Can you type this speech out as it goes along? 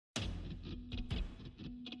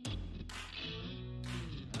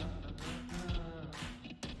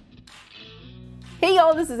Hey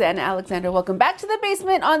y'all, this is Anna Alexander. Welcome back to the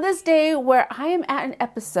basement on this day where I am at an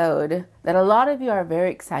episode that a lot of you are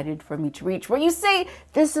very excited for me to reach, where you say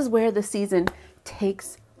this is where the season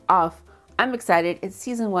takes off. I'm excited. It's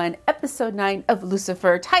season 1, episode 9 of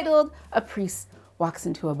Lucifer, titled A Priest Walks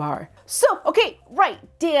into a Bar. So, okay, right,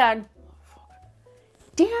 Dan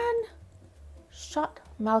shot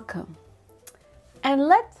Malcolm and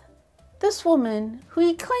let this woman who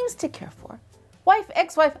he claims to care for, wife,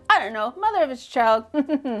 ex-wife, I don't know, mother of his child,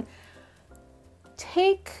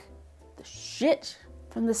 take the shit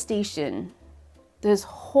from the station this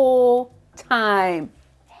whole time.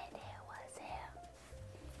 And it was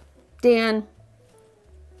him.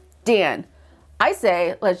 Dan, I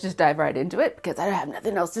say, let's just dive right into it because I have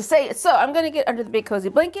nothing else to say. So I'm going to get under the big cozy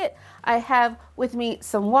blanket. I have with me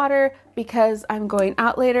some water because I'm going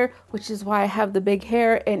out later, which is why I have the big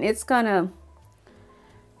hair, and it's gonna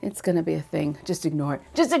be a thing. Just ignore it.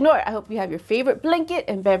 Just ignore it. I hope you have your favorite blanket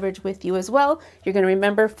and beverage with you as well. You're going to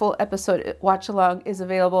remember full episode watch along is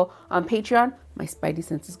available on Patreon. My spidey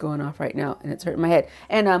sense is going off right now and it's hurting my head.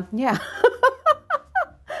 And yeah,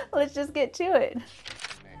 let's just get to it.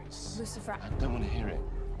 Lucifer, I don't want to hear it.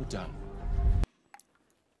 We're done.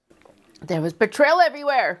 There was betrayal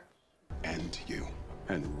everywhere. And you.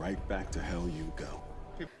 And right back to hell you go.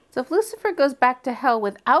 So if Lucifer goes back to hell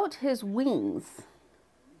without his wings,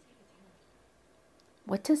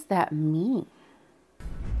 what does that mean?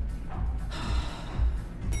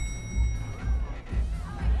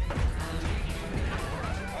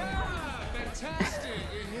 Fantastic,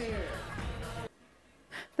 you're here.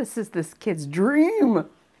 This is this kid's dream.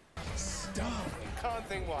 Stop. Can't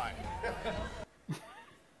think why.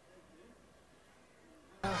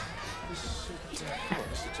 This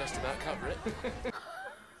should just about cover it.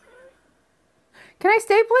 Can I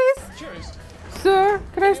stay, please? Curious. Sir,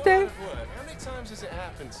 can I stay? How many times has it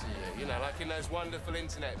happened to you? You know, like in those wonderful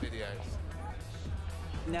internet videos.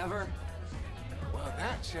 Never. Well,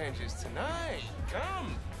 that changes tonight.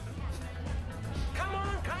 Come. Come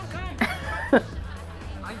on, come.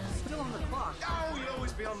 I'm still on the clock. Oh, you'll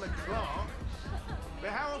always be on the clock.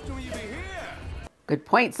 But how often will you be here? Good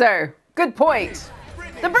point, sir. Good point.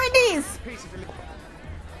 The Britneys!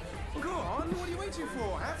 Well, go on. What are you waiting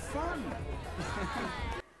for? Have fun.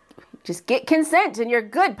 Just get consent and you're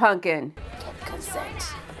good, pumpkin. Get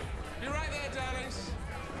consent. Be right there, darlings.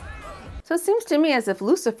 So it seems to me as if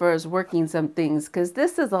Lucifer is working some things, because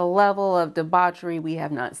this is a level of debauchery we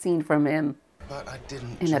have not seen from him But I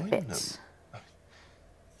didn't in a join bit. them.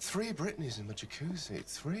 3 Britneys in my jacuzzi.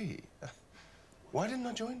 3. Why didn't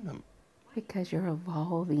I join them? Because you're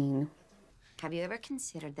evolving. Have you ever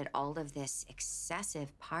considered that all of this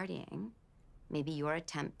excessive partying may be your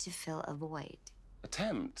attempt to fill a void?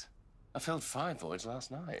 Attempt? I filled 5 voids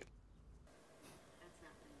last night.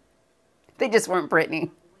 They just weren't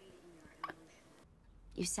Britney.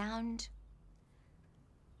 You sound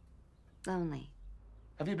lonely.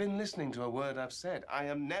 Have you been listening to a word I've said? I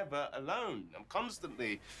am never alone. I'm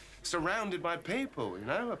constantly surrounded by people, you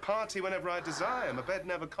know? A party whenever I desire. My bed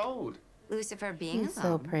never cold. Lucifer, being He's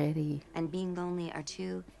alone so pretty. and being lonely are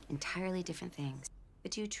 2 entirely different things.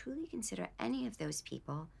 But do you truly consider any of those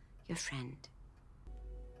people your friend?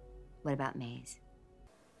 What about Maze?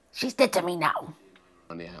 She's dead to me now.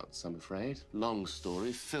 On the outs, I'm afraid. Long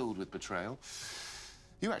story, filled with betrayal.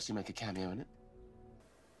 You actually make a cameo in it.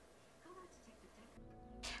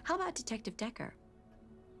 How about Detective Decker?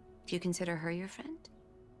 Do you consider her your friend?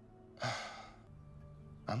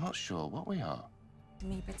 I'm not sure what we are.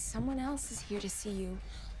 Me, but someone else is here to see you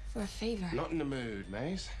for a favor. Not in the mood,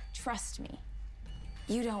 Maze. Trust me,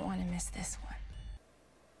 you don't want to miss this one.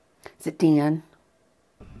 Is it Dan?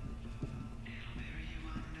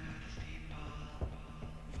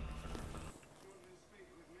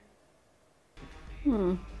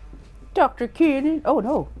 Dr. Keenan. Oh,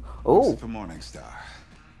 no. Oh. Lucifer Morningstar.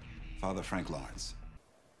 Father Frank Lawrence.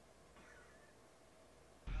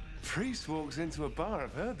 Priest walks into a bar.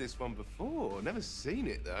 I've heard this one before. Never seen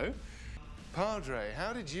it, though. Padre,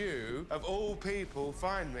 how did you, of all people,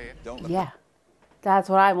 find me? Don't let Yeah. That's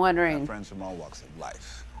what I'm I wondering. have friends from all walks of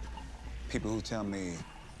life. People who tell me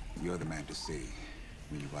you're the man to see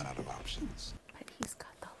when you run out of options. But he's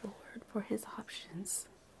got the Lord for his options.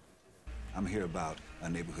 I'm here about a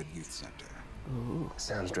neighborhood youth center.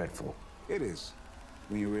 Sounds dreadful. It is,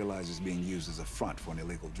 when you realize it's being used as a front for an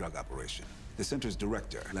illegal drug operation. The center's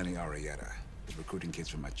director, Lenny Arrieta, is recruiting kids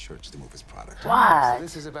from my church to move his product. What? So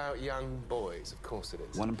this is about young boys. Of course it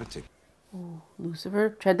is. One in particular. Oh,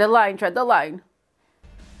 Lucifer, tread the line, tread the line.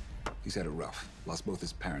 He's had it rough. Lost both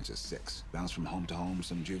his parents at 6. Bounced from home to home,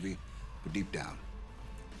 some juvie. But deep down,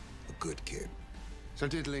 a good kid. So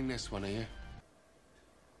diddling this one, are you?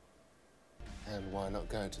 And why not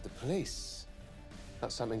go to the police?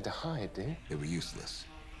 Not something to hide, do you? They were useless.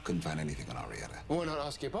 Couldn't find anything on Arietta. Well, why not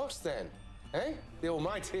ask your boss then? Eh? The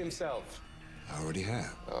Almighty himself. I already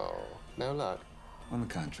have. Oh, no luck. On the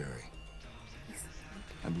contrary,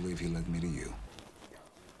 I believe he led me to you.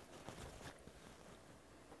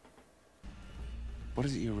 What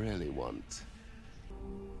is it you really want?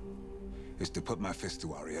 Is to put my fist to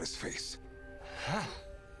Arietta's face.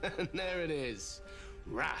 And there it is.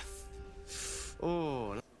 Wrath.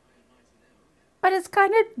 Oh. But it's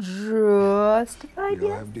kind of justified, You don't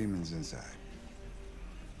yes? have demons inside.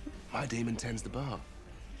 My demon tends the bar.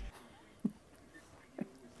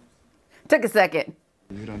 Took a second.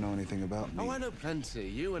 You don't know anything about me. Oh, I know plenty.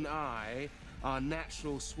 You and I are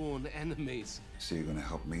natural sworn enemies. So you're gonna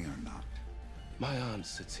help me or not? My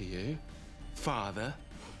answer to you, Father,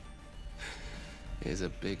 is a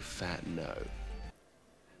big fat no.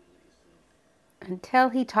 Until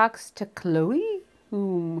he talks to Chloe?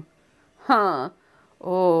 Whom? Huh.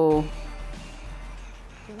 Oh.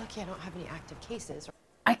 You're lucky I don't have any active cases.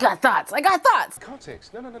 I got thoughts. I got thoughts.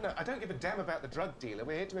 Narcotics? No. I don't give a damn about the drug dealer.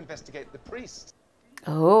 We're here to investigate the priest.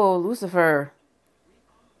 Oh, Lucifer.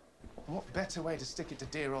 What better way to stick it to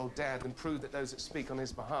dear old Dad than prove that those that speak on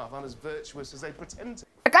his behalf aren't as virtuous as they pretend to?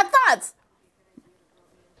 I got thoughts.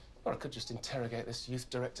 Or I could just interrogate this youth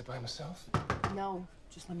director by myself. No,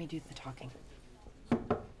 just let me do the talking.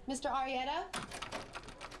 Mr. Arietta?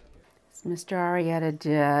 Is Mr. Arietta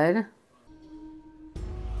dead?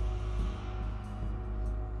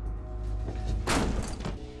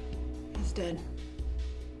 He's dead.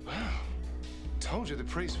 Wow. Told you the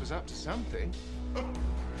priest was up to something.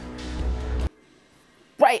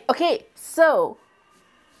 Right, okay, so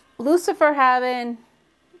Lucifer having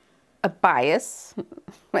a bias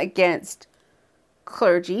against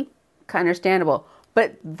clergy, kind of understandable.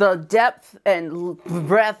 But the depth and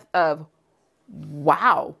breadth of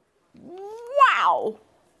wow.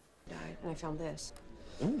 Died, and I found this.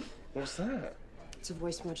 Ooh, what's that? It's a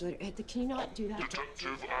voice modulator. Ed, can you not do that?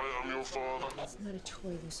 Detective, I am your father. It's not a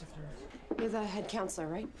toy, Lucifer. You're the head counselor,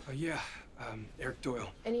 right? Yeah, Eric Doyle.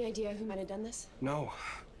 Any idea who might have done this? No.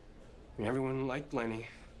 I mean, everyone liked Lenny.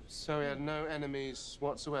 So he had no enemies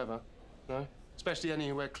whatsoever? No? Especially any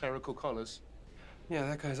who wear clerical collars? Yeah,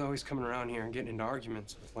 that guy's always coming around here and getting into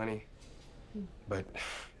arguments with Lenny. But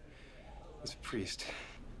he's a priest.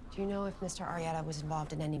 Do you know if Mr. Arietta was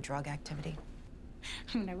involved in any drug activity?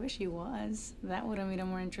 I mean, I wish he was. That would have made him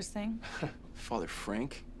more interesting. Father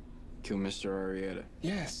Frank? Kill Mr. Arietta?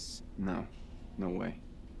 Yes. No. No way.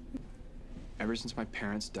 Ever since my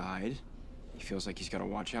parents died, he feels like he's got to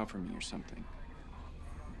watch out for me or something.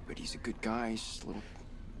 But he's a good guy. He's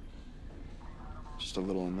just a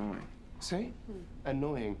little annoying. See?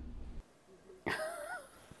 Annoying.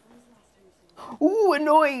 Ooh,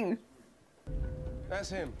 annoying. That's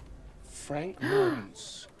him. Frank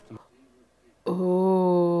Lawrence.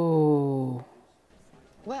 Oh.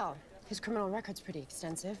 Well, his criminal record's pretty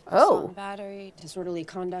extensive. Oh. Assault and battery, disorderly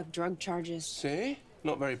conduct, drug charges. See?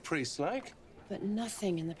 Not very priest-like. But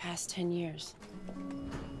nothing in the past 10 years.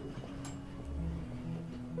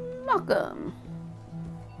 Welcome.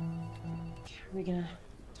 Are we gonna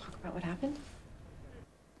talk about what happened?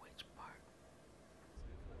 Which part?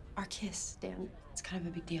 Our kiss, Dan. It's kind of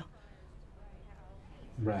a big deal.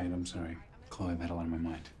 Right, I'm sorry. Chloe, I've had a lot on my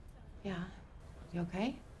mind. Yeah. You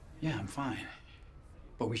okay? Yeah, I'm fine.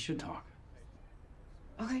 But we should talk.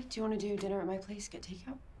 Okay, do you want to do dinner at my place? Get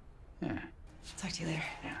takeout? Yeah. Talk to you later.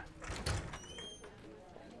 Yeah.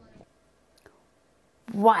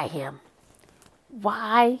 Why him?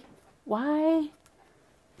 Why?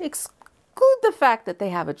 Exclude the fact that they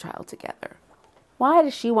have a child together. Why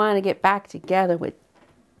does she want to get back together with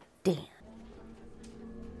Dan?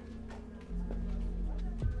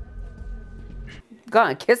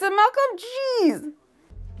 Gonna kiss him, Malcolm? Jeez.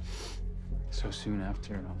 So soon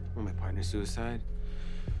after, My partner's suicide.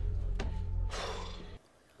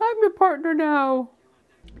 I'm your partner now.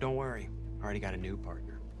 Don't worry, I already got a new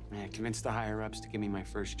partner. I convinced the higher-ups to give me my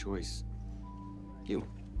first choice. You.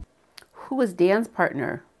 Who was Dan's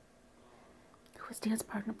partner? Who was Dan's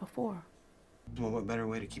partner before? Well, what better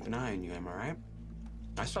way to keep an eye on you, am I right?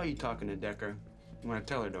 I saw you talking to Decker. You want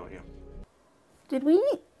to tell her, don't you? Did we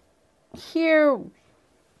hear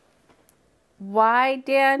why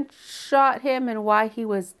Dan shot him and why he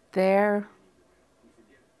was there?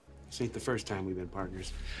 This ain't the first time we've been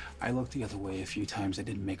partners. I looked the other way a few times. That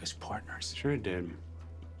didn't make us partners. Sure it did.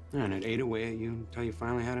 Yeah, and it ate away at you until you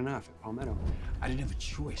finally had enough at Palmetto. I didn't have a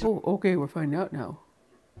choice. Oh, okay, we're finding out now.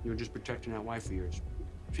 You were just protecting that wife of yours.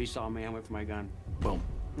 She saw me, I went for my gun. Boom.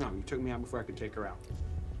 No, you took me out before I could take her out.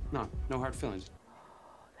 No hard feelings.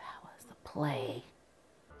 That was the play.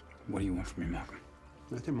 What do you want from me, Malcolm?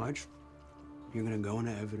 Nothing much. You're gonna go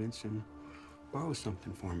into evidence and borrow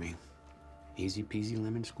something for me. Easy peasy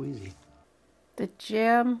lemon squeezy. The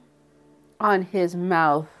jam on his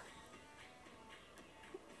mouth,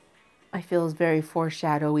 I feel, is very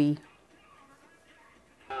foreshadowy.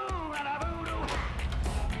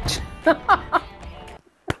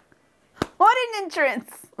 What an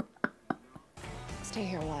entrance! Stay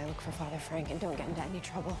here while I look for Father Frank and don't get into any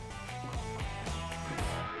trouble.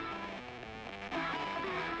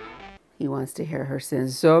 He wants to hear her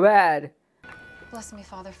sins so bad. Bless me,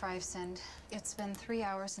 Father, for I've sinned. It's been 3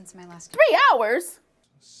 hours since my last... 3 hours?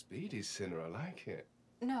 Speedy sinner, I like it.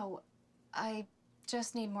 No, I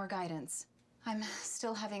just need more guidance. I'm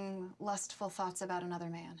still having lustful thoughts about another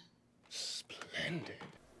man. Splendid.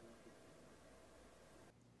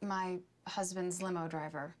 My husband's limo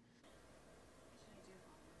driver.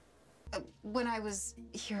 When I was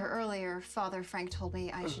here earlier, Father Frank told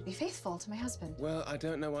me I should be faithful to my husband. Well, I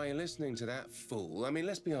don't know why you're listening to that fool. I mean,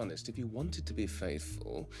 let's be honest. If you wanted to be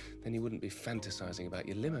faithful, then you wouldn't be fantasizing about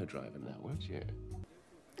your limo driver now, would you?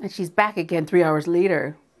 And she's back again 3 hours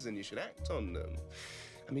later. Then you should act on them.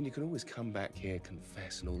 I mean, you can always come back here,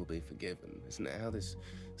 confess, and all will be forgiven. Isn't that how this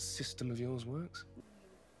system of yours works?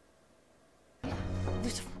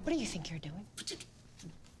 Lucifer, what do you think you're doing?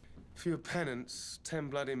 For your penance, 10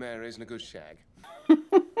 Bloody Marys and a good shag. I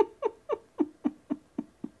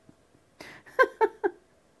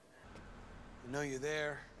know you're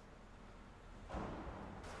there.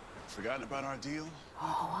 Forgotten about our deal?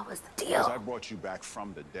 Oh, what was the Because deal? I brought you back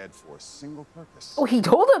from the dead for a single purpose. Oh, he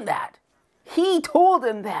told him that. He told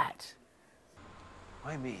him that.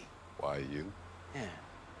 Why me? Why you? Yeah,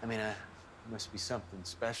 I mean, must be something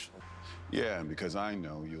special. Yeah, and because I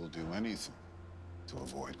know you'll do anything to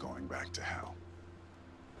avoid going back to hell.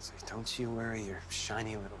 So don't you worry your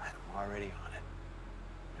shiny little head. I'm already on it.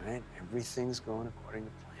 All right? Everything's going according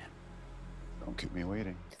to plan. Don't keep me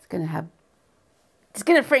waiting. He's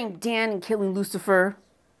gonna frame Dan and killing Lucifer.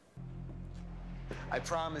 I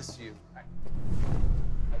promise you. I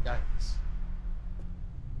got this.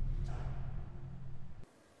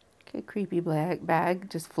 Okay, creepy black bag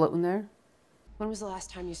just floating there. When was the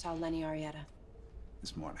last time you saw Lenny Arrieta?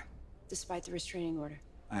 This morning, Despite the restraining order.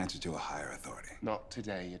 I answer to a higher authority. Not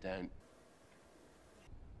today, you don't.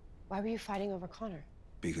 Why were you fighting over Connor?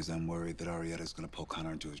 Because I'm worried that Arrieta's gonna pull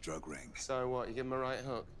Connor into his drug ring. So what, you give him a right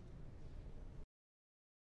hook?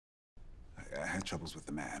 I had troubles with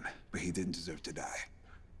the man, but he didn't deserve to die.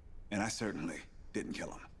 And I certainly didn't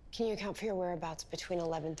kill him. Can you account for your whereabouts between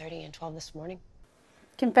 11:30 and 12 this morning?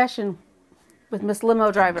 Confession with Miss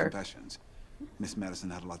Limo Driver. Confessions. Miss Madison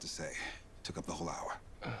had a lot to say. Took up the whole hour.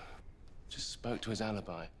 Just spoke to his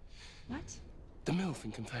alibi. What? The MILF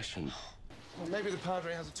in confession. Well, maybe the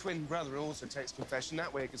Padre has a twin brother who also takes confession.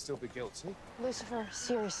 That way he can still be guilty. Lucifer,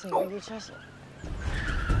 seriously, are you just...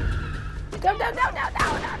 No.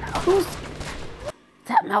 Who's... Is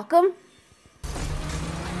that Malcolm?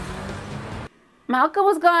 Malcolm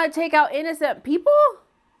was gonna take out innocent people?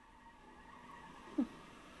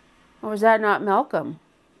 Or was that not Malcolm?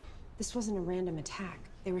 This wasn't a random attack.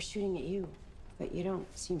 They were shooting at you, but you don't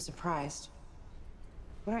seem surprised.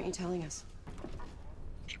 What aren't you telling us?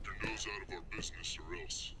 Keep your nose out of our business or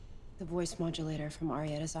else. The voice modulator from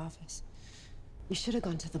Arrieta's office. You should have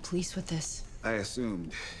gone to the police with this. I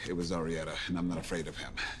assumed it was Arrieta, and I'm not afraid of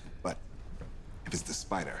him. But if it's the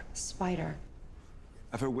Spider... Spider.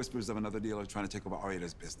 I've heard whispers of another dealer trying to take over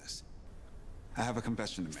Arrieta's business. I have a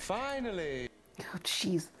confession to make. Finally! Oh,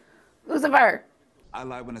 jeez. Lucifer! I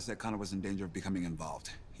lied when I said Connor was in danger of becoming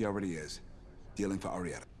involved. He already is. Dealing for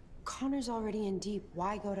Arrieta. Connor's already in deep.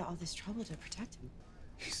 Why go to all this trouble to protect him?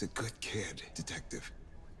 He's a good kid, Detective.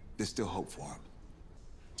 There's still hope for him.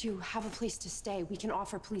 Do you have a place to stay? We can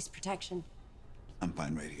offer police protection. I'm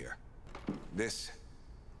fine right here. This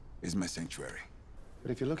is my sanctuary.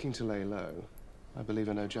 But if you're looking to lay low, I believe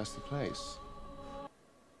I know just the place.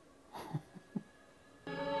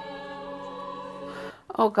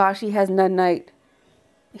 Oh gosh, he has nun night.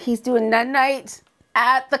 He's doing nun night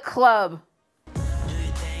at the club.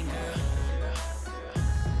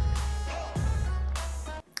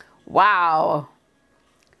 Wow.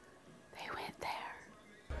 They went there.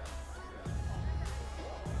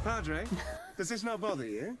 Padre, does this not bother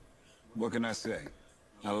you? What can I say?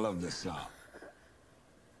 I love this song.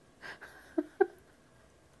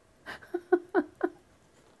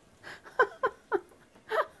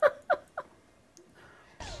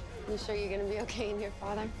 You sure you're gonna be okay in here,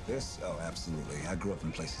 Father? This? Oh, absolutely. I grew up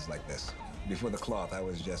in places like this. Before the cloth, I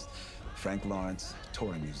was just Frank Lawrence,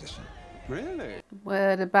 touring musician. Really?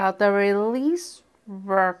 What about the release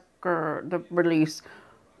record? the release.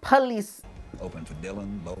 Police. Open for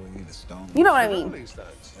Dylan, Bowie, the Stones. You know what I mean?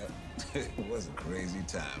 It was a crazy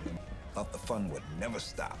time. Thought the fun would never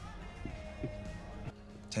stop.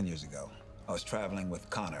 10 years ago, I was traveling with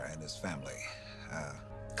Connor and his family.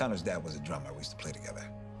 Connor's dad was a drummer. We used to play together.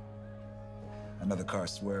 Another car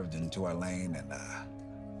swerved into our lane, and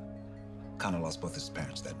Connor lost both his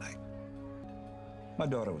parents that night. My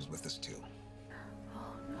daughter was with us, too.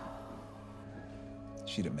 Oh, no.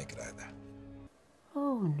 She didn't make it either.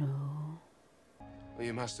 Oh, no. Well,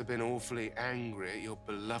 you must have been awfully angry at your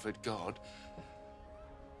beloved God.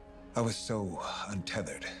 I was so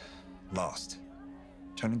untethered, lost.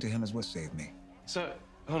 Turning to him is what saved me. So,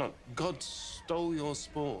 hold on. God stole your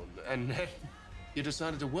spawn, and then you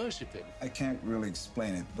decided to worship him? I can't really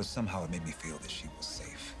explain it, but somehow it made me feel that she was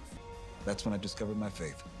safe. That's when I discovered my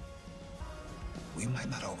faith. We might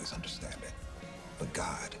not always understand it, but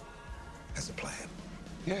God has a plan.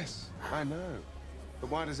 Yes, I know. But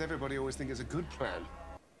why does everybody always think it's a good plan?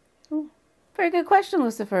 Very good question,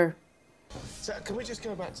 Lucifer. So, can we just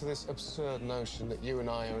go back to this absurd notion that you and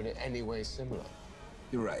I are in any way similar?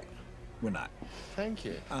 You're right. We're not. Thank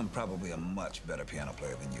you. I'm probably a much better piano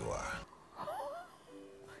player than you are.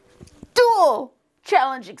 Duel!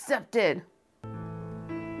 Challenge accepted.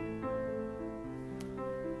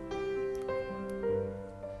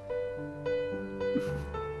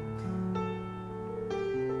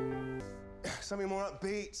 Something more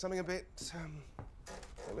upbeat, something a bit, something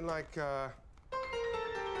like,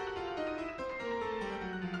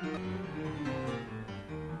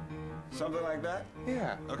 Something like that?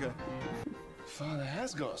 Yeah. Okay. Father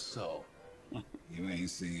has got a soul. You ain't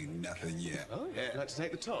seen nothing yet. Oh, yeah. You'd like to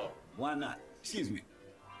take the top? Why not? Excuse me.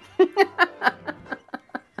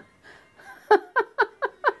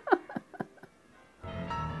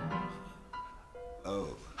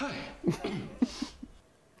 Oh. Hi.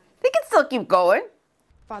 They can still keep going.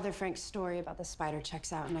 Father Frank's story about the spider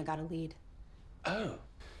checks out, and I got a lead. Oh.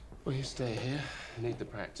 Well, you stay here. You need the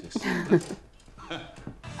practice.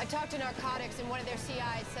 I talked to narcotics, and one of their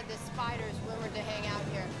CIs said this spider's rumored to hang out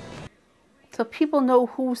here. So people know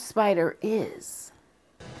who Spider is.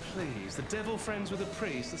 Please, the devil friends with a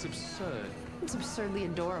priest? That's absurd. It's absurdly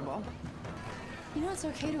adorable. You know, it's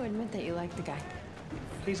okay to admit that you like the guy.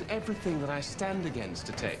 He's everything that I stand against,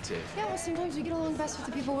 Detective. Yeah, well, sometimes we get along best with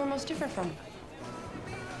the people we're most different from.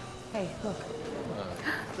 Hey, look.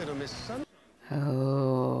 Little Miss Sun.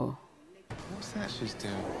 Oh. What's that she's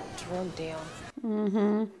doing? Drug deal.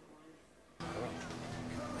 Mm-hmm.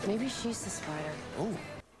 Maybe she's the spider. Oh.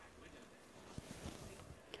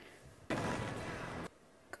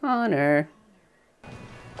 Connor.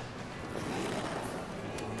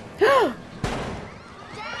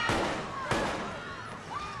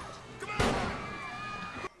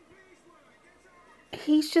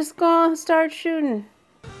 He's just gonna start shooting.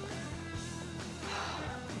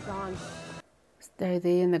 Gone. Are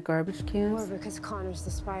they in the garbage cans? Or because Connor's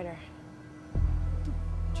the spider.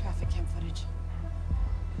 Traffic cam footage.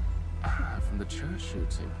 From the church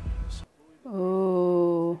shooting.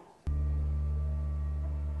 Oh.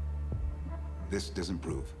 This doesn't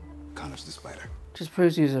prove Connor's the spider. Just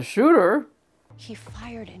proves he's a shooter. He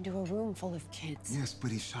fired into a room full of kids. Yes,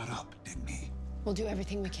 but he shot up, didn't he? We'll do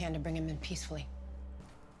everything we can to bring him in peacefully.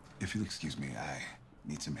 If you'll excuse me, I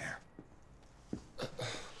need some air.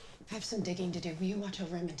 I have some digging to do. Will you watch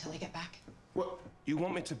over him until I get back? What? You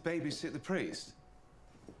want me to babysit the priest?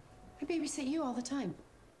 I babysit you all the time.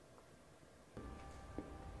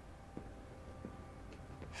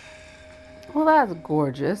 Well, that's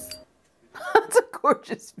gorgeous. That's a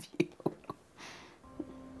gorgeous view.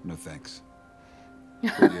 No thanks.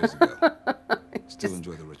 4 years ago. Still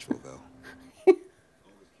enjoy the ritual, though.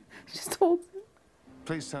 Just hold him.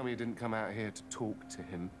 Please tell me you didn't come out here to talk to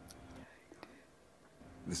him.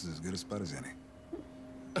 This is as good a spot as any.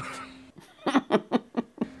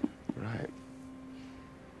 Right.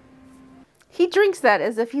 He drinks that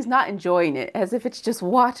as if he's not enjoying it, as if it's just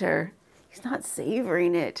water. He's not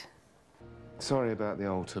savoring it. Sorry about the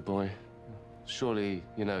altar, boy. Surely,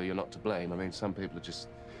 you know, you're not to blame. I mean, some people are just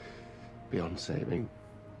beyond saving.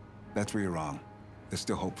 That's where you're wrong. There's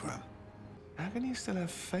still hope for him. How can you still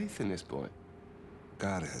have faith in this boy?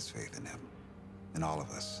 God has faith in him. In all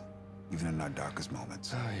of us. Even in our darkest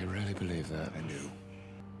moments. Oh, you really believe that? I do.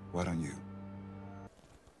 Why don't you?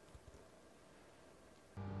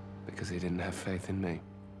 Because he didn't have faith in me.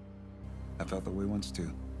 I felt that way once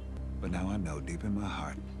too. But now I know deep in my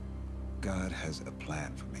heart, God has a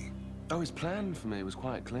plan for me. Oh, his plan for me was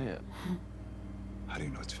quite clear. How do you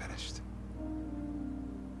know it's finished?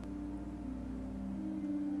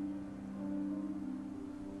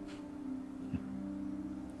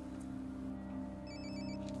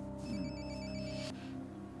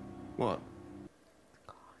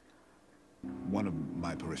 one of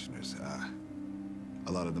my parishioners.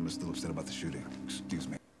 A lot of them are still upset about the shooting. Excuse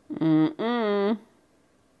me.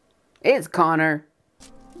 It's Connor.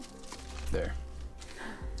 There.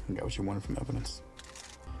 You got what you wanted from evidence.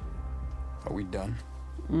 Are we done?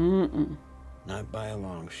 Not by a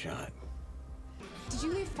long shot. Did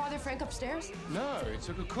you leave Father Frank upstairs? No, he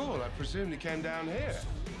took a call. I presumed he came down here.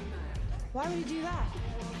 Why would he do that?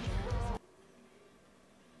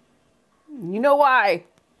 You know why?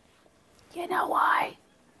 You know why?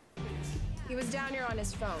 He was down here on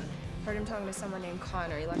his phone. Heard him talking to someone named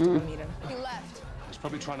Connor. He left to go meet him. He left. He's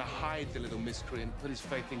probably trying to hide the little miscreant, put his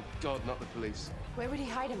faith in God, not the police. Where would he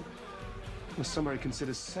hide him? Well, somewhere he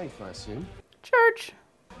considers safe, I assume. Church.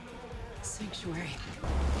 Sanctuary.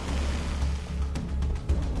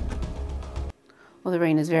 Well, the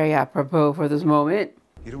rain is very apropos for this moment.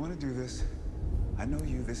 You don't want to do this. I know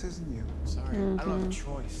you. This isn't you. Sorry, I don't have a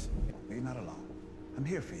choice. You're not alone. I'm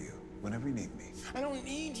here for you whenever you need me. I don't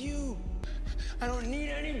need you. I don't need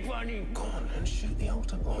anybody. Go on and shoot the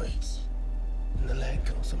altar boys. In the leg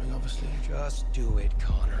or something, obviously. Just do it,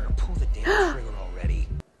 Connor. Pull the damn trigger already.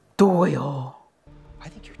 Doyle. I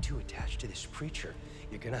think you're too attached to this preacher.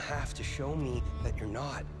 You're gonna have to show me that you're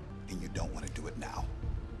not. And you don't want to do it now.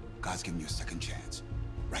 God's giving you a second chance.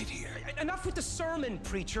 Right here. Enough with the sermon,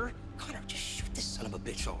 preacher. Connor, just shoot this son of a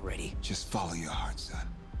bitch already. Just follow your heart, son.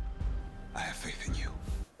 I have faith in you.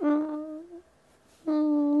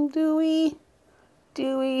 Do we?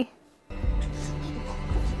 Do we?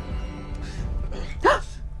 I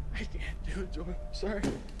can't do it, Joel. Sorry.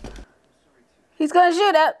 He's gonna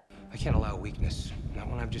shoot up. I can't allow weakness. Not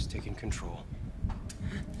when I've just taken control.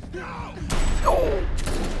 No! Oh.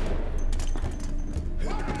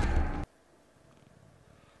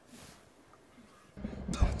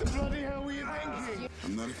 What the bloody hell were you thinking?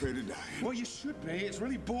 I'm not afraid to die. Well, you should be. It's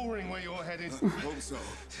really boring where you're headed. Hope so.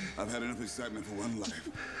 I've had enough excitement for one life.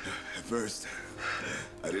 At first,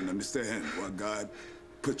 I didn't understand why God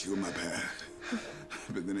put you in my path.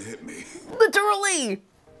 But then it hit me. Literally.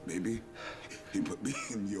 Maybe he put me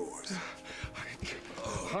in yours.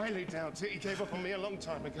 Highly doubt it. He gave up on me a long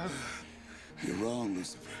time ago. You're wrong,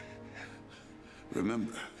 Lucifer.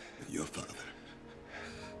 Remember, your father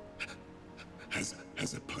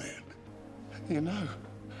has a plan. You know.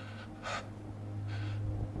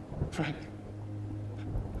 Frank.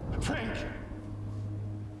 Frank!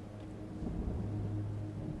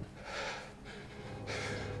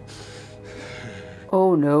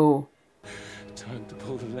 Oh no. Time to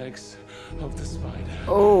pull the legs of the spider.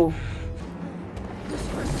 Oh.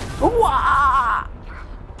 Wah!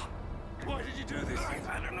 Why did you do this?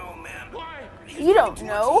 I don't know, man. Why? You don't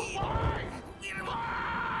know. Why?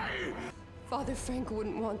 Why? Father Frank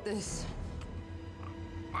wouldn't want this.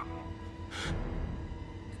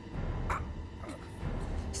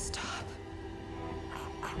 Stop.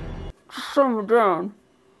 Simmer down.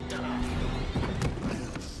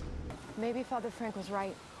 Maybe Father Frank was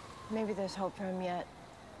right. Maybe there's hope for him yet.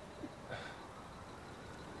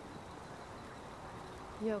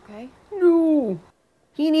 You okay? No.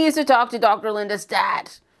 He needs to talk to Dr. Linda's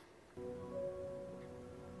dad.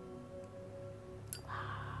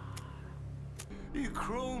 You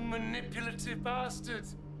cruel, manipulative bastard.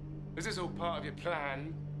 Is this all part of your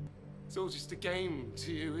plan? It's all just a game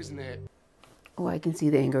to you, isn't it? Oh, I can see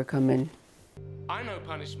the anger coming. I know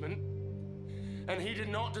punishment, and he did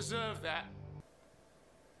not deserve that.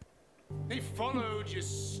 He followed your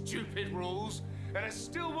stupid rules, and it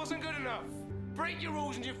still wasn't good enough. Break your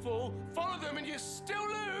rules and you fall, follow them and you still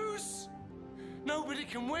lose. Nobody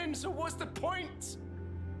can win, so what's the point?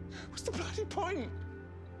 What's the bloody point?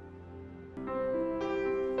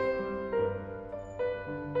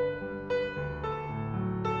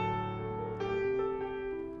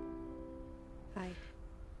 Hi.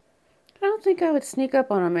 I don't think I would sneak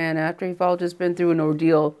up on a man after you've all just been through an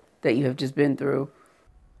ordeal that you have just been through.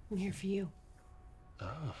 I'm here for you.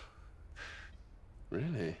 Oh.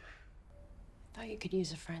 Really? Thought you could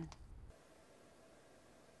use a friend.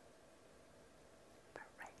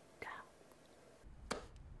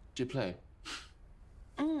 Do you play?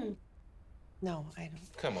 No, I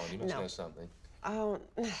don't. Come on, you must No. know something. Oh,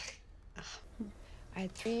 I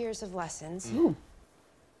had 3 years of lessons. Ooh.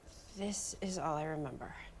 This is all I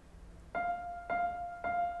remember.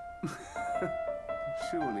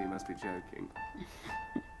 Surely you must be joking.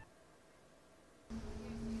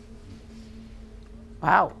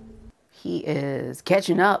 Wow. He is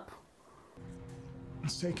catching up.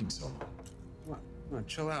 It's taking so long. What? Well,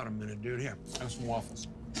 chill out a minute, dude. Here, have some waffles.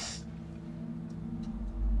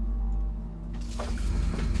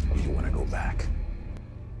 You want to go back?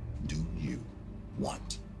 Do you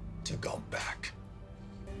want to go back?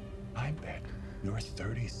 I bet Your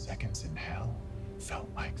 30 seconds in hell felt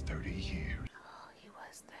like 30 years. Oh, he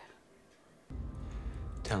was there.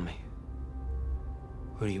 Tell me,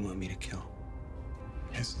 who do you want me to kill?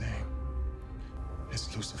 His name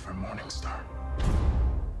is Lucifer Morningstar.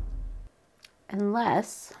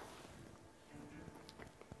 Unless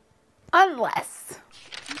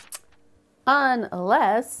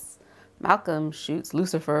Malcolm shoots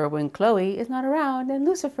Lucifer when Chloe is not around and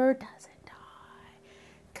Lucifer doesn't die.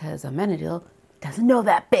 Because Amenadiel doesn't know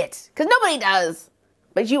that bit. Because nobody does.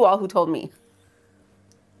 But you all who told me.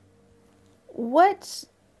 What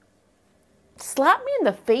slapped me in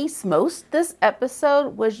the face most this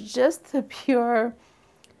episode was just the pure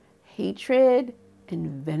hatred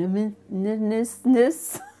and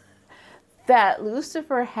venomousness that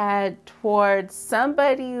Lucifer had towards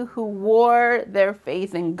somebody who wore their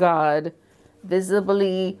faith in God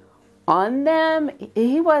visibly on them.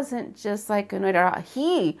 He wasn't just like another,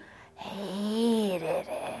 he hated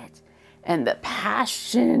it. And the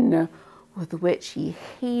passion with which he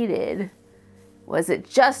hated, was it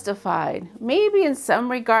justified? Maybe in some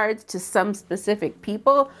regards to some specific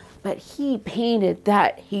people, but he painted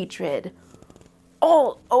that hatred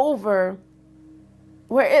all over,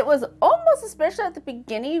 where it was almost, especially at the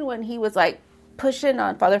beginning when he was like pushing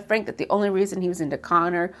on Father Frank that the only reason he was into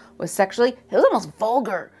Connor was sexually, it was almost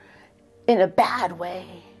vulgar in a bad way.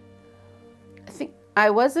 I think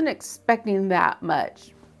I wasn't expecting that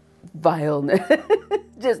much vileness,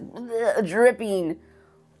 just dripping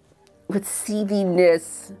with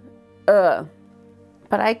seethiness. But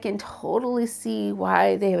I can totally see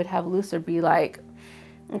why they would have Lucifer be like,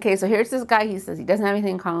 okay, so here's this guy he says he doesn't have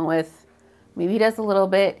anything in common with. Maybe he does a little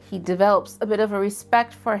bit. He develops a bit of a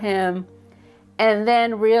respect for him. And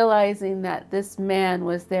then realizing that this man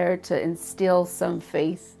was there to instill some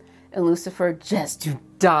faith in Lucifer just to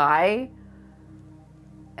die.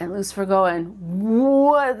 And Lucifer going,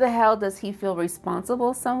 what the hell, does he feel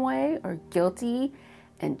responsible some way or guilty?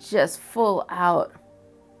 And just full out.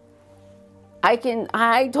 I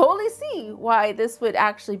totally see why this would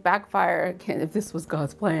actually backfire, again, if this was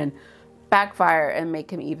God's plan, backfire and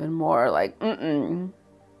make him even more like,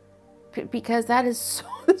 because that is so,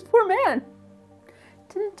 this poor man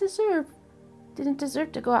didn't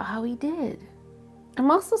deserve to go out how he did.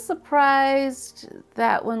 I'm also surprised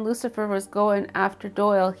that when Lucifer was going after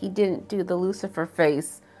Doyle, he didn't do the Lucifer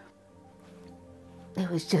face. It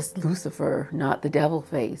was just Lucifer, not the devil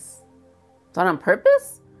face. Was that on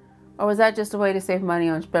purpose? Or was that just a way to save money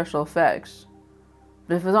on special effects?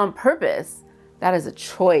 But if it was on purpose, that is a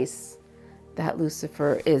choice that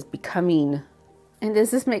Lucifer is becoming. And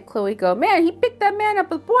does this make Chloe go, man, he picked that man up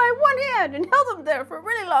with boy in one hand and held him there for a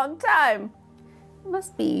really long time? It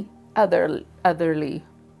must be otherly.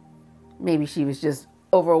 Maybe she was just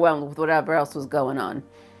overwhelmed with whatever else was going on.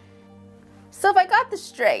 So if I got this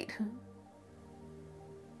straight,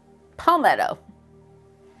 Palmetto,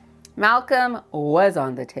 Malcolm was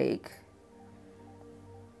on the take.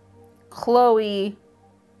 Chloe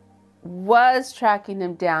was tracking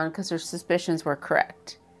him down because her suspicions were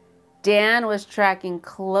correct. Dan was tracking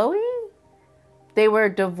Chloe. They were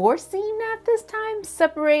divorcing at this time,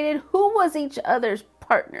 separated. Who was each other's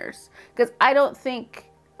partners? Because I don't think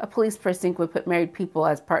a police precinct would put married people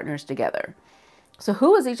as partners together. So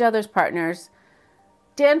who was each other's partners?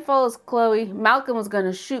 Dan follows Chloe. Malcolm was going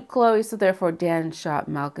to shoot Chloe, so therefore Dan shot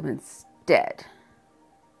Malcolm instead.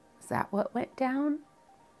 Is that what went down?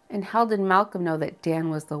 And how did Malcolm know that Dan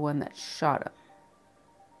was the one that shot him?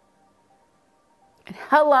 And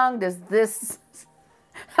how long does this...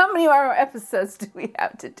 How many more episodes do we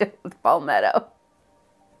have to do with Palmetto?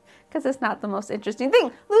 Because it's not the most interesting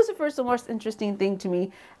thing. Lucifer's the most interesting thing to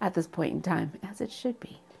me at this point in time, as it should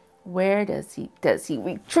be. Where does he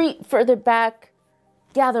retreat further back,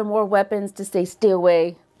 gather more weapons to stay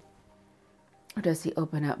away? Or does he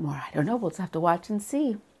open up more? I don't know. We'll just have to watch and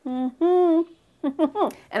see.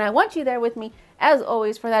 And I want you there with me, as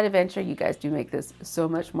always, for that adventure. You guys do make this so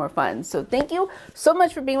much more fun. So thank you so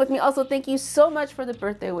much for being with me. Also, thank you so much for the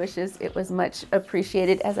birthday wishes. It was much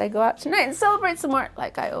appreciated as I go out tonight and celebrate some more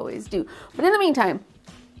like I always do. But in the meantime,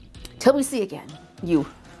 till we see again, you,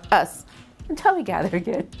 us, until we gather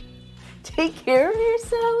again, take care of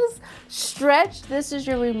yourselves, stretch. This is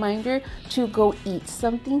your reminder to go eat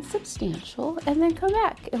something substantial and then come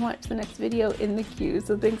back and watch the next video in the queue.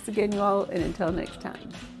 So thanks again, you all, and until next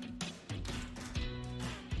time.